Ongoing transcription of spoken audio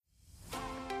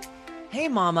Hey,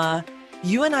 Mama.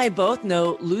 You and I both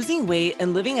know losing weight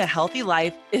and living a healthy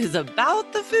life is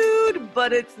about the food,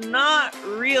 but it's not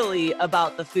really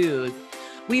about the food.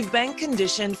 We've been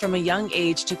conditioned from a young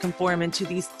age to conform into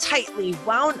these tightly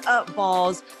wound up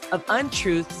balls of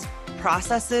untruths,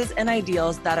 processes, and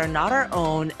ideals that are not our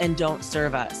own and don't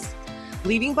serve us,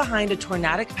 leaving behind a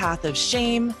tornadic path of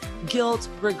shame, guilt,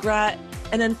 regret,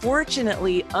 and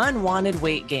unfortunately, unwanted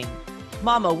weight gain.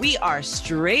 Mama, we are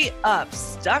straight up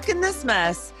stuck in this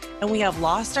mess, and we have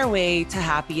lost our way to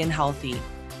happy and healthy.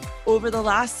 Over the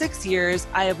last 6 years,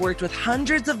 I have worked with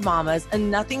hundreds of mamas, and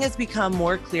nothing has become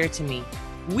more clear to me.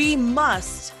 We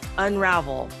must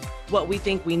unravel what we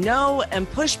think we know and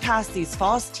push past these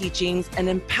false teachings and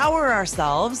empower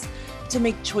ourselves to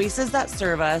make choices that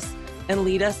serve us and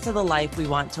lead us to the life we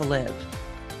want to live.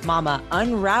 Mama,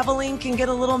 unraveling can get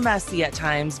a little messy at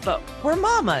times, but we're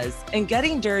mamas, and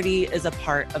getting dirty is a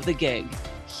part of the gig.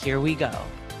 Here we go.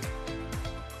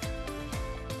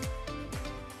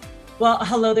 Well,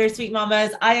 hello there, sweet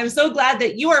mamas. I am so glad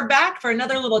that you are back for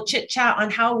another little chit chat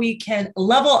on how we can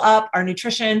level up our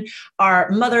nutrition, our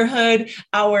motherhood,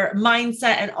 our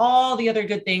mindset, and all the other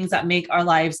good things that make our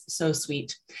lives so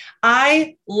sweet.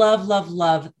 I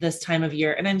love this time of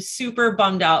year, and I'm super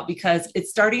bummed out because it's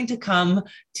starting to come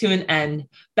to an end.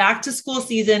 Back to school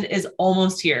season is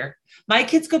almost here. My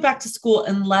kids go back to school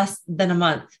in less than a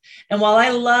month. And while I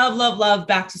love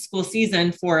back to school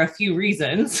season for a few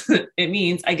reasons, it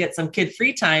means I get some kid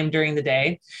free time during the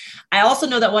day. I also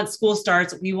know that once school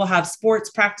starts, we will have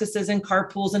sports practices and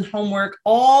carpools and homework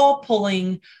all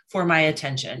pulling for my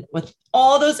attention. With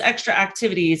all those extra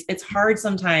activities, it's hard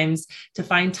sometimes to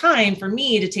find time for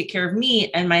me to take care of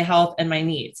me and my health and my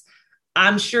needs.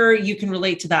 I'm sure you can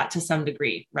relate to that to some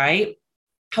degree, right?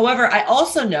 However, I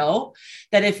also know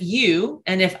that if you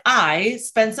and if I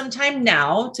spend some time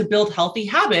now to build healthy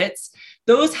habits,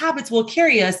 those habits will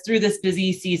carry us through this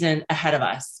busy season ahead of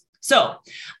us. So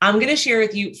I'm going to share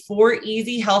with you 4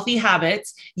 easy, healthy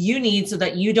habits you need so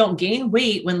that you don't gain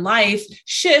weight when life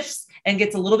shifts and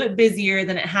gets a little bit busier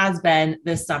than it has been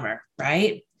this summer,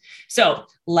 right? So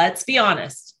let's be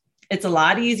honest. It's a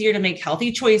lot easier to make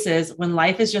healthy choices when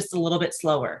life is just a little bit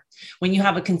slower. When you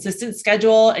have a consistent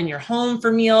schedule and you're home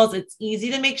for meals, it's easy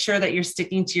to make sure that you're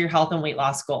sticking to your health and weight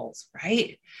loss goals,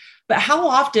 right? But how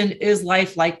often is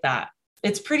life like that?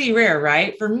 It's pretty rare,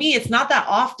 right? For me, it's not that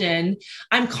often.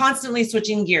 I'm constantly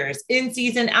switching gears, in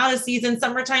season, out of season,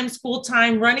 summertime, school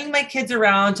time, running my kids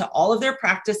around to all of their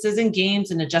practices and games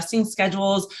and adjusting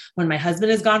schedules when my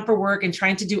husband is gone for work and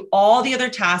trying to do all the other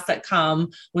tasks that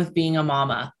come with being a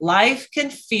mama. Life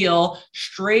can feel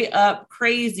straight up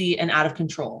crazy and out of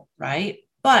control, right?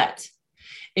 But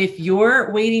if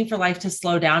you're waiting for life to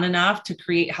slow down enough to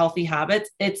create healthy habits,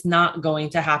 it's not going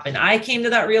to happen. I came to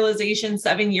that realization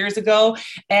 7 years ago,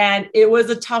 and it was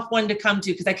a tough one to come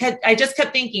to because I just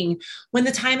kept thinking, when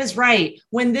the time is right,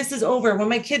 when this is over, when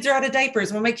my kids are out of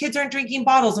diapers, when my kids aren't drinking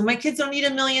bottles, when my kids don't need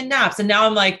a million naps. And now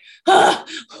I'm like,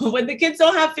 when the kids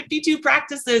don't have 52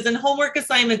 practices and homework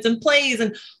assignments and plays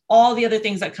and all the other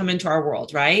things that come into our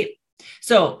world, right?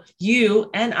 So you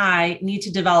and I need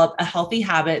to develop a healthy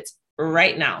habit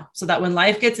right now so that when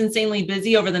life gets insanely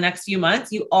busy over the next few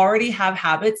months, you already have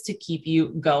habits to keep you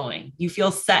going. You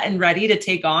feel set and ready to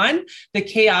take on the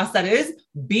chaos that is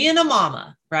being a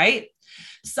mama, right?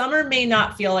 Summer may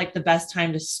not feel like the best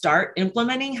time to start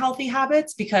implementing healthy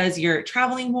habits because you're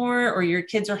traveling more or your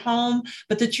kids are home.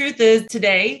 But the truth is,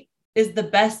 today is the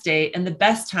best day and the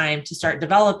best time to start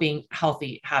developing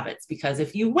healthy habits, because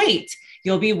if you wait,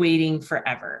 you'll be waiting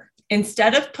forever.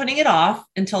 Instead of putting it off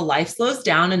until life slows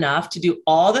down enough to do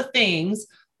all the things,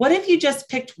 what if you just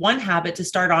picked one habit to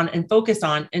start on and focus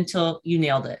on until you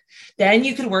nailed it? Then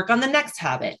you could work on the next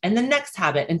habit and the next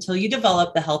habit until you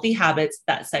develop the healthy habits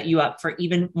that set you up for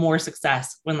even more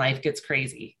success when life gets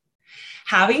crazy.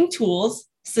 Having tools,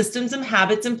 systems, and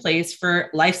habits in place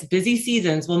for life's busy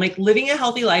seasons will make living a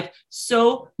healthy life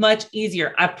so much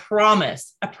easier. I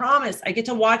promise. I get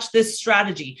to watch this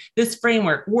strategy, this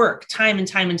framework work time and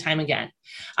time again.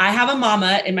 I have a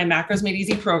mama in my Macros Made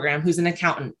Easy program who's an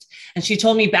accountant. And she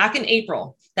told me back in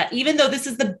April that even though this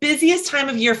is the busiest time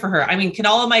of year for her, I mean, can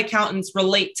all of my accountants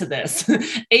relate to this?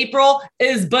 April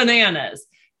is bananas.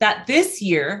 That this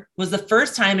year was the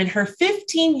first time in her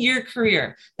 15-year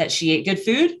career that she ate good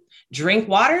food, drank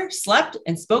water, slept,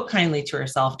 and spoke kindly to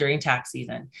herself during tax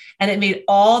season. And it made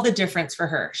all the difference for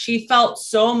her. She felt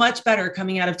so much better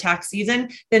coming out of tax season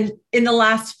than in the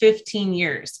last 15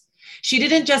 years. She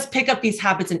didn't just pick up these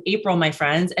habits in April, my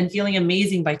friends, and feeling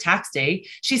amazing by tax day.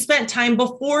 She spent time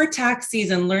before tax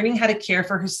season learning how to care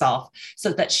for herself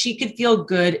so that she could feel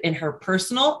good in her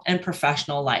personal and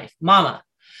professional life. Mama,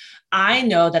 I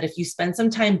know that if you spend some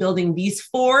time building these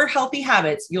 4 healthy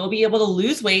habits, you'll be able to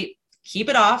lose weight, keep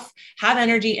it off, have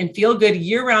energy, and feel good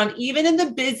year round, even in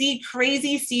the busy,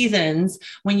 crazy seasons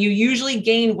when you usually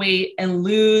gain weight and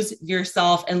lose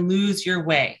yourself and lose your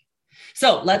way.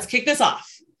 So let's kick this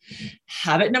off.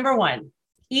 Habit number 1,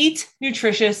 eat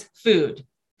nutritious food.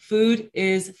 Food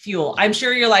is fuel. I'm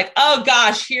sure you're like, oh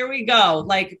gosh, here we go.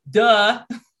 Like, duh.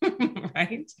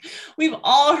 Right? We've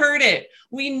all heard it.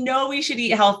 We know we should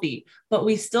eat healthy, but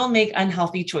we still make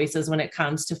unhealthy choices when it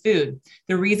comes to food.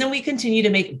 The reason we continue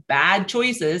to make bad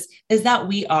choices is that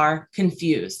we are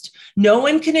confused. No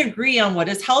one can agree on what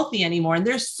is healthy anymore. And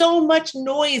there's so much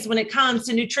noise when it comes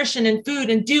to nutrition and food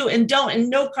and do and don't and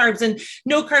no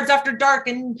carbs after dark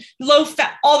and low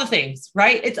fat, all the things,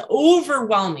 right? It's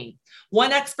overwhelming.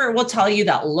 One expert will tell you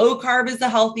that low carb is the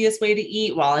healthiest way to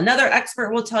eat, while another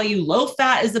expert will tell you low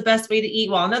fat is the best way to eat,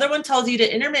 while another one tells you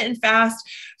to intermittent fast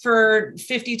for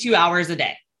 52 hours a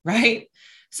day, right?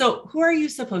 So who are you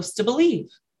supposed to believe?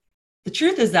 The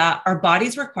truth is that our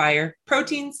bodies require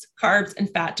proteins, carbs, and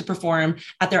fat to perform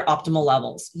at their optimal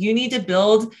levels. You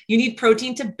need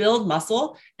protein to build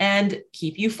muscle and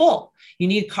keep you full. You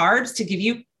need carbs to give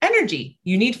you energy.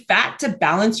 You need fat to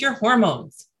balance your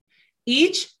hormones.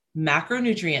 Each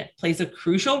macronutrient plays a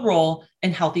crucial role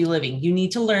in healthy living. You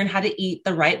need to learn how to eat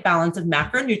the right balance of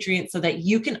macronutrients so that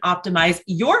you can optimize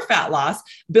your fat loss,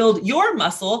 build your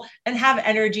muscle, and have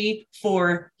energy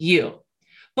for you.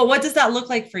 But what does that look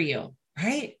like for you,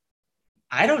 right?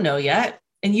 I don't know yet.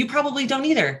 And you probably don't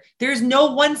either. There's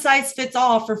no one size fits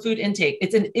all for food intake.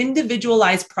 It's an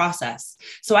individualized process.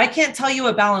 So I can't tell you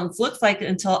what balance looks like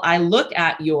until I look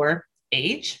at your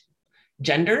age,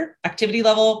 gender, activity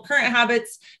level, current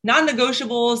habits,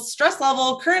 non-negotiables, stress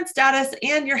level, current status,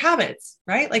 and your habits,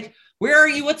 right? Like, where are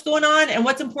you? What's going on? And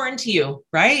what's important to you,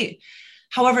 right?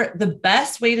 However, the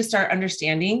best way to start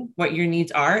understanding what your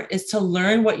needs are is to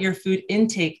learn what your food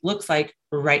intake looks like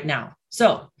right now.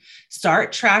 So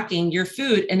start tracking your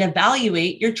food and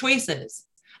evaluate your choices.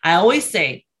 I always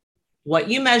say, what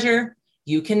you measure,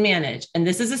 you can manage. And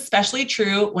this is especially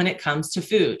true when it comes to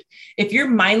food. If you're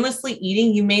mindlessly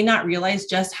eating, you may not realize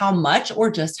just how much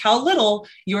or just how little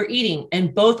you're eating.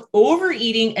 And both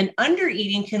overeating and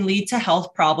undereating can lead to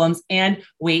health problems and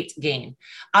weight gain.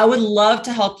 I would love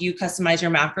to help you customize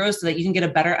your macros so that you can get a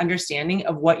better understanding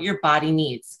of what your body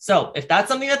needs. So if that's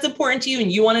something that's important to you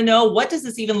and you want to know, what does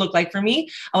this even look like for me?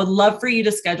 I would love for you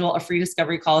to schedule a free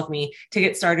discovery call with me to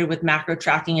get started with macro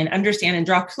tracking and understand and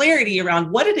draw clarity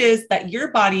around what it is that your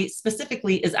body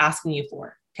specifically is asking you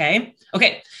for. Okay.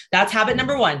 That's habit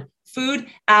number 1, food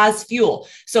as fuel.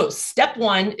 So step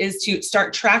 1 is to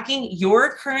start tracking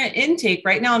your current intake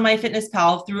right now on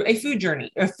MyFitnessPal through a food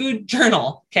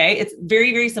journal. Okay. It's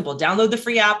very, very simple. Download the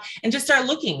free app and just start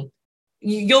looking.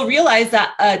 You'll realize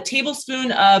that a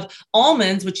tablespoon of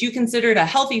almonds, which you considered a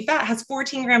healthy fat, has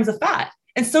 14 grams of fat.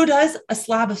 And so does a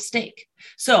slab of steak.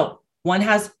 So one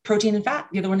has protein and fat,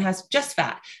 the other one has just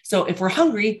fat. So if we're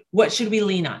hungry, what should we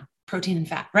lean on? Protein and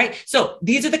fat, right? So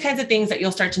these are the kinds of things that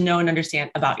you'll start to know and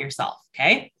understand about yourself,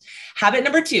 okay? Habit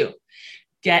number 2,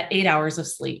 get 8 hours of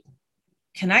sleep.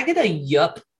 Can I get a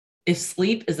yup if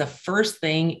sleep is the first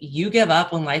thing you give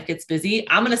up when life gets busy?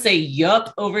 I'm going to say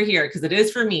yup over here because it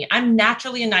is for me. I'm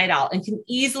naturally a night owl and can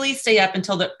easily stay up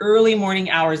until the early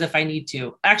morning hours if I need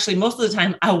to. Actually, most of the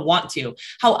time I want to.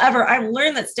 However, I've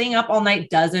learned that staying up all night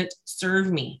doesn't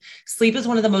serve me. Sleep is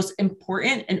one of the most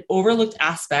important and overlooked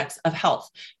aspects of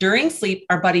health. During sleep,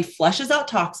 our body flushes out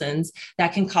toxins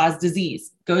that can cause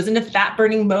disease, goes into fat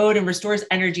burning mode, and restores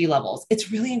energy levels.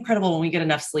 It's really incredible when we get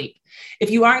enough sleep. If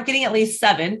you aren't getting at least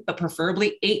 7, but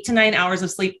preferably 8 to 9 hours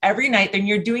of sleep every night, then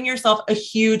you're doing yourself a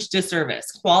huge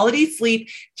disservice. Quality sleep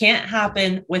can't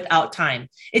happen without time.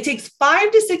 It takes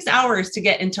 5 to 6 hours to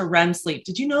get into REM sleep.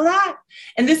 Did you know that?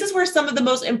 And this is where some of the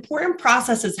most important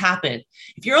processes happen.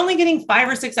 If you're only getting 5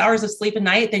 or 6 hours of sleep a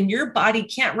night, then your body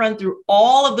can't run through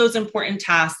all of those important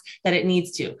tasks that it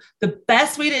needs to. The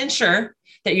best way to ensure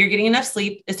that you're getting enough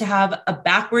sleep is to have a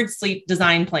backward sleep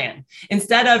design plan.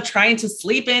 Instead of trying to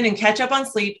sleep in and catch up on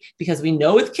sleep, because we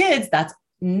know with kids, that's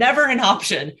never an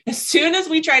option. As soon as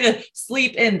we try to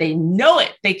sleep in, they know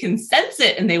it, they can sense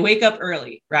it, and they wake up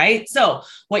early, right? So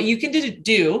what you can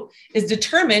do is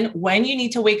determine when you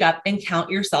need to wake up and count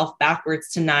yourself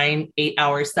backwards to 9, 8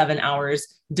 hours, 7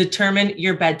 hours, determine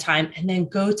your bedtime, and then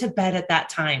go to bed at that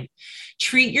time.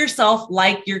 Treat yourself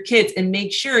like your kids and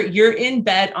make sure you're in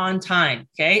bed on time.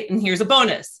 Okay. And here's a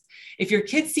bonus. If your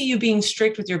kids see you being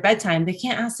strict with your bedtime, they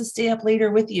can't ask to stay up later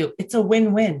with you. It's a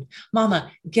win-win.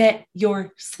 Mama, get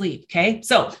your sleep. Okay.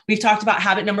 So we've talked about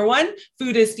habit number 1,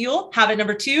 food is fuel. Habit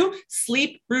number 2,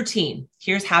 sleep routine.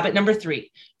 Here's habit number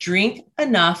 3, drink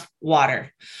enough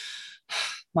water.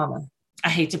 Mama, I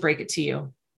hate to break it to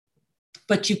you,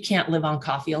 but you can't live on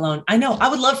coffee alone. I know I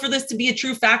would love for this to be a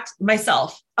true fact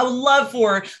myself. I would love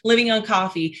for living on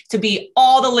coffee to be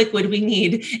all the liquid we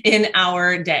need in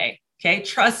our day. Okay.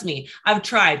 Trust me, I've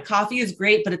tried. Coffee is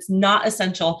great, but it's not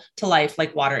essential to life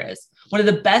like water is. One of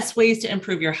the best ways to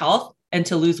improve your health and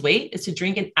to lose weight is to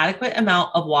drink an adequate amount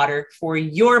of water for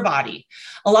your body.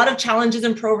 A lot of challenges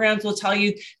and programs will tell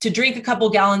you to drink a couple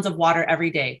gallons of water every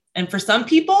day. And for some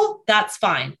people, that's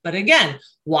fine. But again,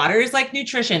 water is like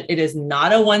nutrition. It is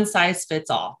not a one size fits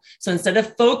all. So instead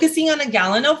of focusing on a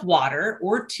gallon of water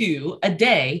or 2 a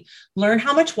day, learn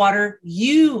how much water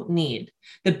you need.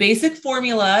 The basic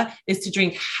formula is to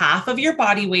drink half of your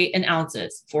body weight in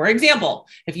ounces. For example,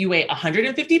 if you weigh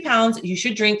 150 pounds, you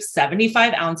should drink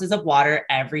 75 ounces of water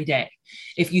every day.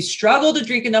 If you struggle to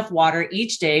drink enough water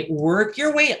each day, work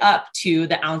your way up to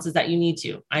the ounces that you need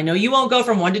to. I know you won't go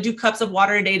from 1 to 2 cups of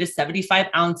water a day to 75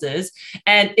 ounces.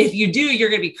 And if you do, you're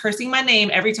going to be cursing my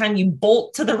name every time you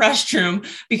bolt to the restroom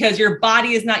because your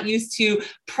body is not used to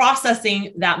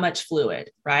processing that much fluid,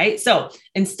 right? So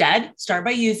instead, start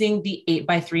by using the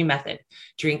 8x3 method.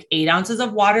 Drink 8 ounces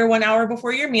of water 1 hour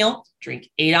before your meal, drink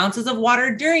 8 ounces of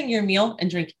water during your meal, and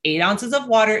drink 8 ounces of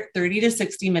water 30 to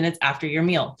 60 minutes after your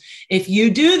meal. If you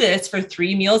do this for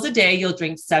 3 meals a day, you'll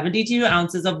drink 72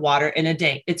 ounces of water in a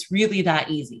day. It's really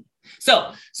that easy.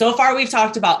 So far we've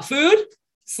talked about food,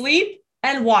 sleep,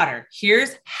 and water.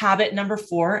 Here's habit number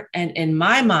 4. And in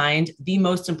my mind, the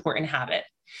most important habit.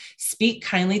 Speak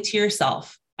kindly to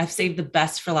yourself. I've saved the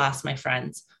best for last, my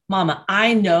friends. Mama,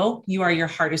 I know you are your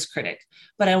hardest critic,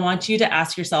 but I want you to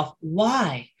ask yourself,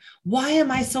 why? Why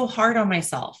am I so hard on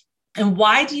myself? And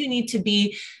why do you need to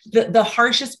be the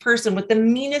harshest person with the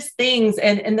meanest things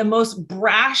and the most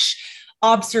brash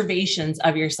observations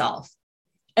of yourself?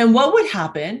 And what would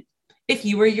happen if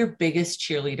you were your biggest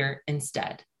cheerleader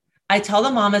instead? I tell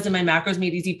the mamas in my Macros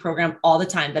Made Easy program all the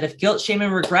time that if guilt, shame,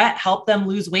 and regret help them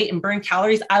lose weight and burn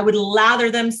calories, I would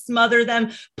lather them, smother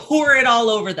them, pour it all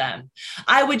over them.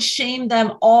 I would shame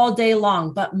them all day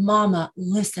long. But mama,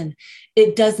 listen,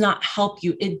 it does not help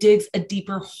you. It digs a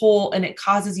deeper hole and it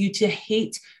causes you to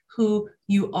hate who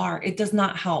you are. It does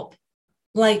not help,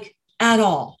 like at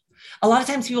all. A lot of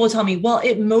times people will tell me, well,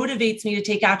 it motivates me to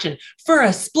take action for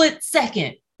a split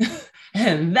second.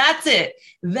 And that's it.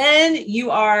 Then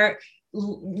you are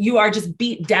just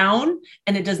beat down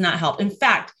and it does not help. In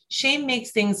fact, shame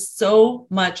makes things so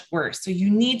much worse. So you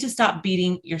need to stop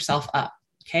beating yourself up.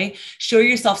 Okay. Show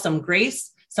yourself some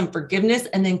grace, some forgiveness,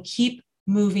 and then keep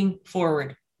moving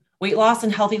forward. Weight loss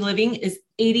and healthy living is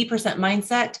 80%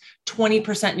 mindset,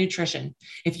 20% nutrition.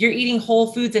 If you're eating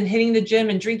whole foods and hitting the gym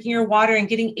and drinking your water and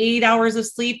getting 8 hours of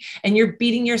sleep and you're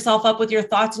beating yourself up with your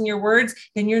thoughts and your words,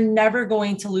 then you're never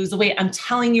going to lose the weight. I'm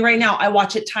telling you right now, I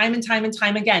watch it time and time and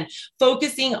time again.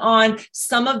 Focusing on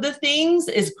some of the things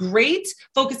is great.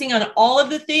 Focusing on all of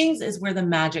the things is where the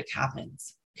magic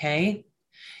happens. Okay.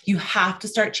 You have to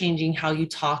start changing how you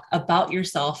talk about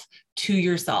yourself to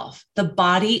yourself. The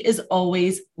body is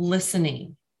always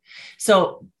listening.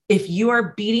 So if you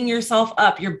are beating yourself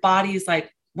up, your body is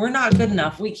like, we're not good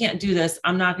enough. We can't do this.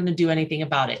 I'm not going to do anything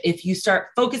about it. If you start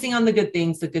focusing on the good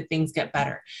things get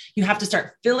better. You have to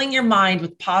start filling your mind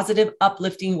with positive,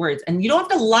 uplifting words. And you don't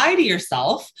have to lie to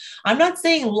yourself. I'm not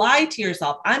saying lie to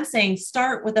yourself. I'm saying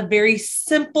start with a very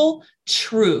simple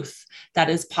truth that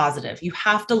is positive. You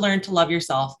have to learn to love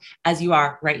yourself as you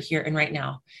are right here and right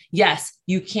now. Yes,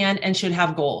 you can and should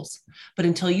have goals, but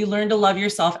until you learn to love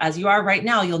yourself as you are right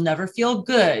now, you'll never feel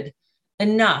good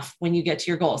enough when you get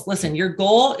to your goals. Listen, your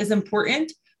goal is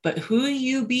important, but who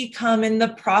you become in the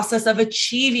process of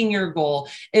achieving your goal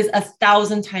is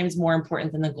 1,000 times more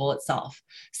important than the goal itself.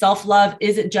 Self-love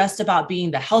isn't just about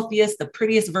being the healthiest, the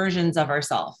prettiest versions of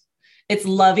ourselves. It's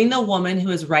loving the woman who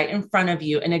is right in front of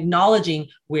you and acknowledging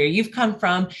where you've come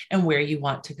from and where you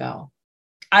want to go.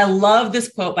 I love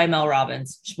this quote by Mel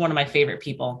Robbins. She's one of my favorite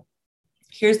people.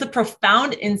 Here's the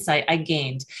profound insight I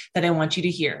gained that I want you to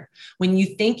hear. When you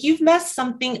think you've messed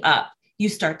something up, you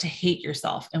start to hate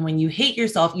yourself. And when you hate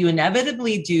yourself, you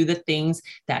inevitably do the things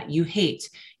that you hate.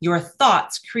 Your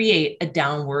thoughts create a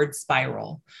downward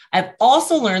spiral. I've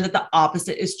also learned that the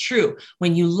opposite is true.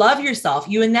 When you love yourself,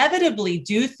 you inevitably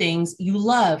do things you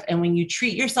love. And when you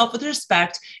treat yourself with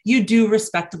respect, you do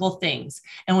respectable things.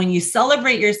 And when you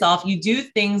celebrate yourself, you do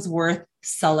things worth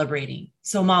celebrating.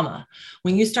 So mama,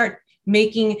 when you start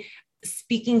making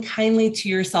speaking kindly to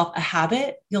yourself a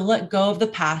habit, you'll let go of the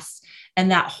past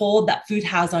and that hold that food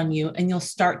has on you, and you'll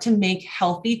start to make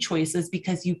healthy choices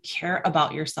because you care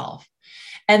about yourself.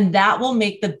 And that will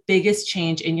make the biggest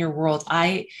change in your world.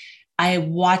 I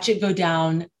watch it go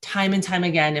down time and time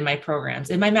again in my programs.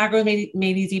 In my Macro Made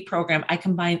Easy program, I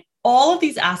combine all of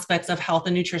these aspects of health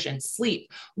and nutrition, sleep,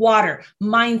 water,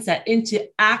 mindset, into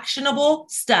actionable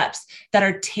steps that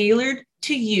are tailored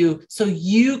to you so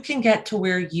you can get to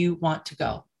where you want to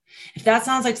go. If that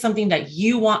sounds like something that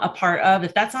you want a part of,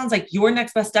 if that sounds like your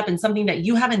next best step and something that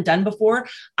you haven't done before,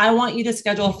 I want you to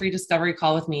schedule a free discovery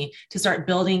call with me to start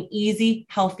building easy,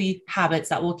 healthy habits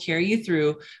that will carry you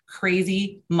through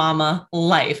crazy mama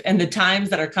life and the times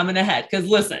that are coming ahead. Because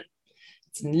listen,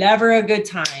 it's never a good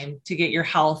time to get your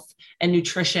health and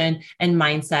nutrition and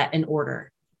mindset in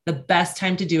order. The best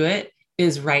time to do it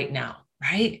is right now,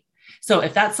 right? So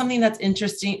if that's something that's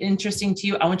interesting to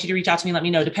you, I want you to reach out to me and let me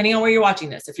know, depending on where you're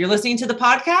watching this. If you're listening to the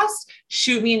podcast,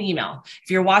 shoot me an email. If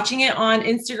you're watching it on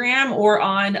Instagram or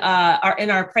on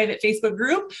in our private Facebook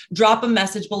group, drop a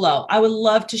message below. I would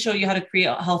love to show you how to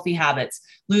create healthy habits,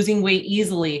 losing weight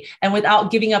easily, and without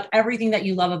giving up everything that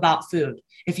you love about food.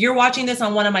 If you're watching this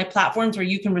on one of my platforms where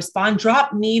you can respond,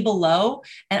 drop me below,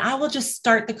 and I will just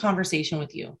start the conversation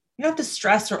with you. You don't have to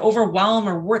stress or overwhelm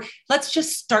or worry. Let's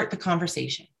just start the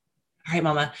conversation. All right,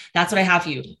 mama, that's what I have for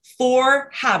you.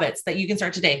 4 habits that you can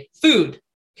start today. Food,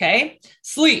 okay?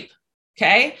 Sleep,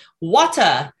 okay?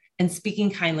 Water, and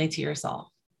speaking kindly to yourself.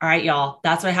 All right, y'all,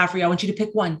 that's what I have for you. I want you to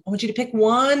pick one. I want you to pick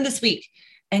one this week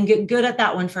and get good at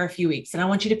that one for a few weeks. And I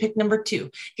want you to pick number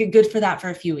 2, get good for that for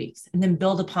a few weeks, and then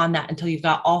build upon that until you've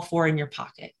got all 4 in your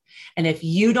pocket. And if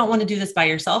you don't want to do this by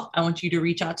yourself, I want you to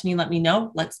reach out to me and let me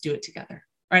know. Let's do it together.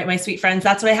 All right, my sweet friends,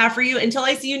 that's what I have for you. Until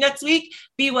I see you next week,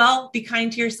 be well, be kind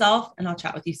to yourself, and I'll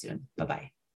chat with you soon. Bye-bye.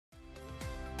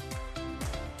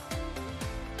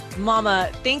 Mama,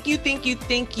 thank you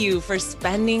for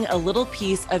spending a little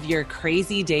piece of your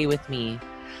crazy day with me.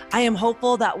 I am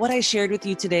hopeful that what I shared with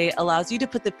you today allows you to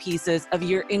put the pieces of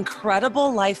your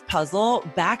incredible life puzzle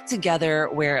back together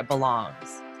where it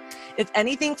belongs. If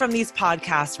anything from these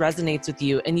podcasts resonates with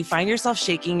you and you find yourself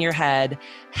shaking your head,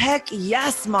 heck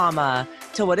yes, mama,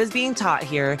 to what is being taught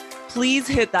here, please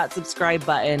hit that subscribe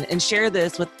button and share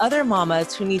this with other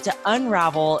mamas who need to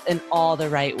unravel in all the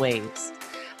right ways.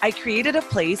 I created a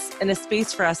place and a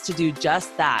space for us to do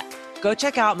just that. Go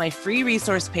check out my free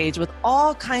resource page with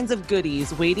all kinds of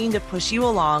goodies waiting to push you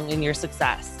along in your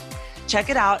success. Check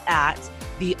it out at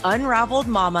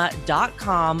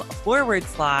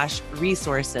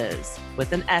theunraveledmama.com/resources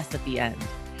with an S at the end.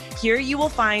 Here you will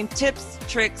find tips,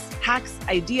 tricks, hacks,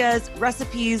 ideas,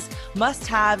 recipes,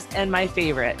 must-haves, and my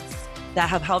favorites that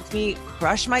have helped me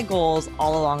crush my goals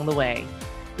all along the way.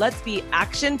 Let's be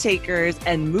action takers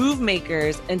and move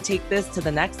makers and take this to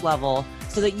the next level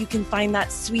so that you can find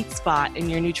that sweet spot in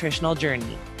your nutritional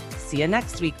journey. See you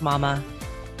next week, mama.